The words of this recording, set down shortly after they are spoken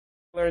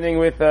Learning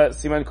with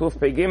Siman Kuf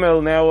Pei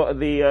Gimel, now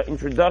the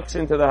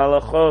introduction to the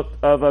halachot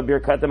of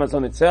Birkat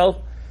Hamazon itself,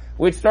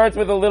 which starts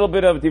with a little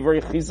bit of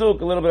Divrei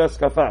Chizuk, a little bit of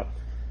Skafa.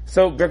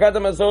 So Birkat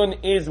Hamazon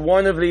is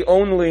one of the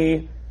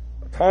only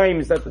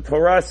times that the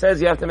Torah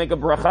says you have to make a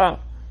bracha.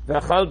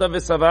 V'achalta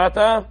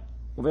v'savata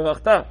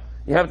u'v'vachta.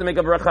 You have to make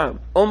a bracha.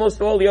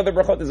 Almost all the other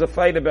brachot is a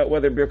fight about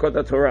whether Birkat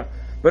HaTorah.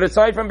 But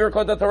aside from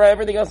Birkat HaTorah,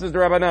 everything else is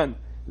D'Rabbanan.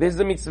 This is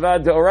a mitzvah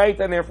d'oraita,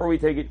 and therefore we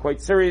take it quite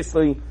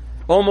seriously.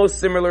 Almost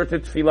similar to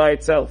tefillah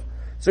itself.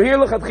 So here,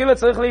 we have a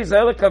principle,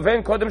 mitzvah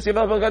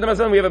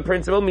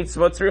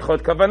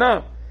tzrichot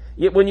kavanah.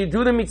 Yet when you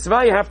do the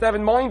mitzvah, you have to have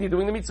in mind you're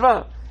doing the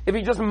mitzvah. If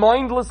you just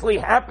mindlessly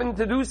happen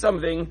to do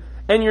something,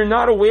 and you're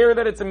not aware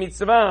that it's a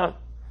mitzvah,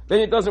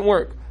 then it doesn't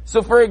work.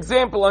 So for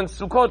example, on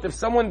Sukkot, if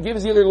someone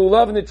gives you their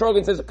lulav and the trog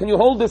and says, can you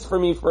hold this for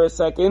me for a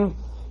second?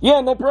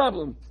 Yeah, no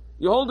problem.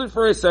 You hold it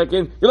for a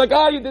second, you're like,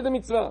 you did the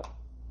mitzvah.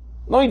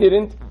 No, he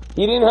didn't.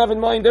 He didn't have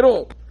in mind at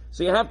all.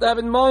 So you have to have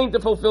in mind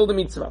to fulfill the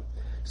mitzvah.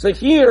 So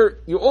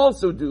here, you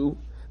also do,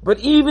 but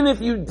even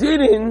if you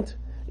didn't,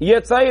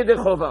 yetzayeh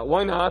dechova.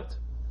 Why not?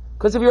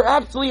 Because if you're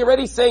actually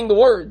already saying the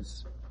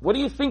words, what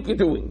do you think you're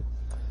doing?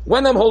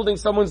 When I'm holding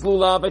someone's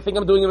lulav, I think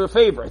I'm doing him a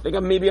favor. I think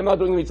maybe I'm not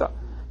doing the mitzvah.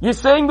 You're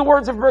saying the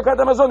words of Birkat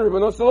Hamazon,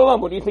 Ribbono Shel Olam.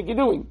 What do you think you're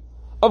doing?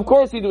 Of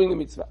course you're doing the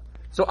mitzvah.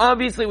 So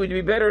obviously it would be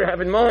better to have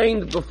in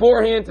mind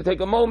beforehand, to take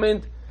a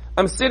moment,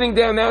 I'm sitting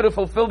down now to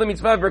fulfill the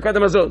mitzvah of Birkat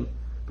Hamazon.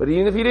 But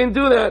even if you didn't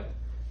do that,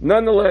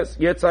 nonetheless,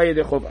 yetzayeh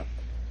dechova.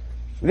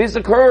 This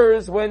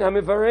occurs when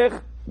hamivarech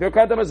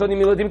Birkat Hamazon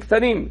imiladim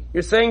ktanim.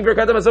 You're saying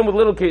Birkat Hamazon with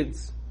little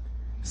kids.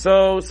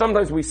 So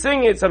sometimes we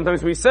sing it,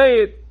 sometimes we say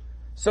it.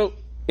 So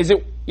now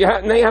you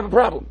have a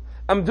problem.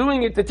 I'm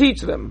doing it to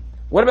teach them.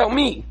 What about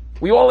me?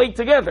 We all ate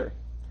together.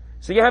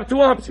 So you have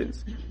two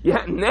options.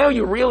 Now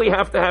you really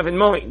have to have in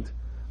mind,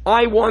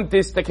 I want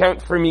this to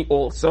count for me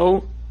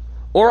also,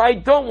 or I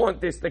don't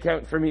want this to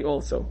count for me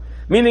also.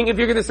 Meaning, if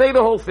you're going to say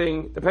the whole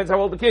thing, depends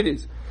how old the kid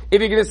is. If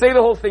you're going to say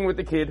the whole thing with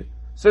the kid,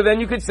 so then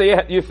you could say,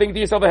 you think to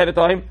yourself ahead of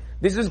time,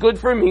 this is good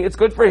for me, it's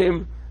good for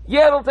him.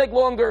 Yeah, it'll take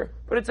longer,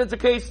 but it's such a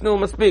case, no,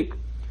 must speak.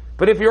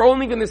 But if you're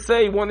only going to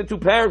say one or two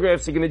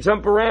paragraphs, you're going to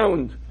jump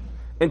around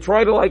and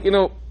try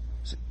to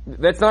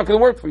that's not going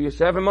to work for you. You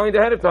should have in mind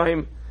ahead of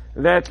time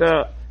that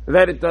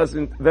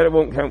it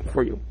won't count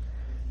for you.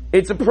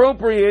 It's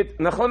appropriate.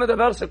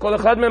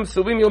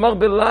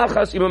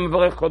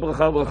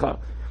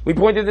 We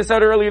pointed this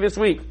out earlier this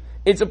week.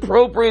 It's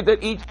appropriate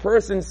that each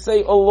person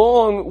say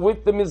along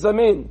with the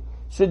mizamin.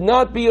 Should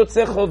not be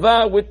yotzeh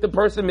chovah with the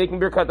person making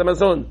Birkat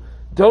Hamazon.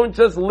 Don't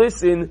just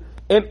listen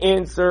and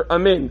answer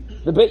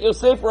amen. The Beit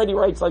Yosef already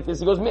writes like this.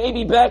 He goes,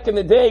 maybe back in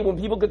the day when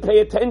people could pay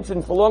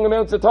attention for long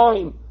amounts of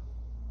time.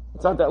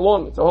 It's not that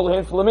long. It's a whole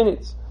handful of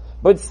minutes.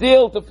 But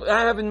still, to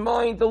have in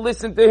mind to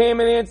listen to him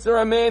and answer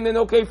amen, and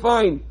okay,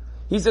 fine.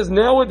 He says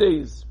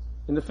nowadays,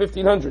 in the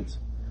 1500s,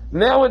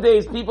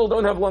 nowadays people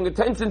don't have long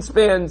attention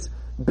spans.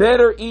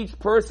 Better each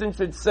person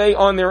should say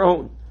on their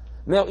own.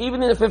 Now,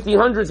 even in the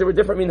 1500s, there were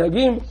different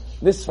minhagim.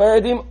 The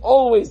Sfaradim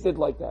always did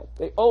like that.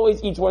 They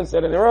always, each one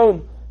said on their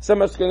own. Some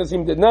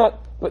Ashkenazim did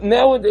not. But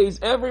nowadays,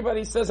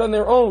 everybody says on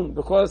their own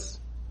because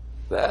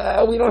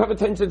we don't have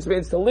attention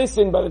spans to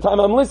listen. By the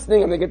time I'm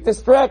listening, I'm going to get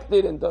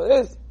distracted and do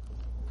this.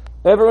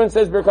 Everyone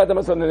says Birkat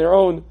Hamazon on their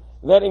own.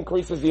 That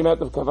increases the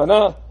amount of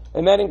kavanah,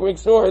 and that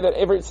makes sure that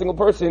every single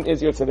person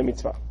is yotzeh the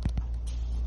mitzvah.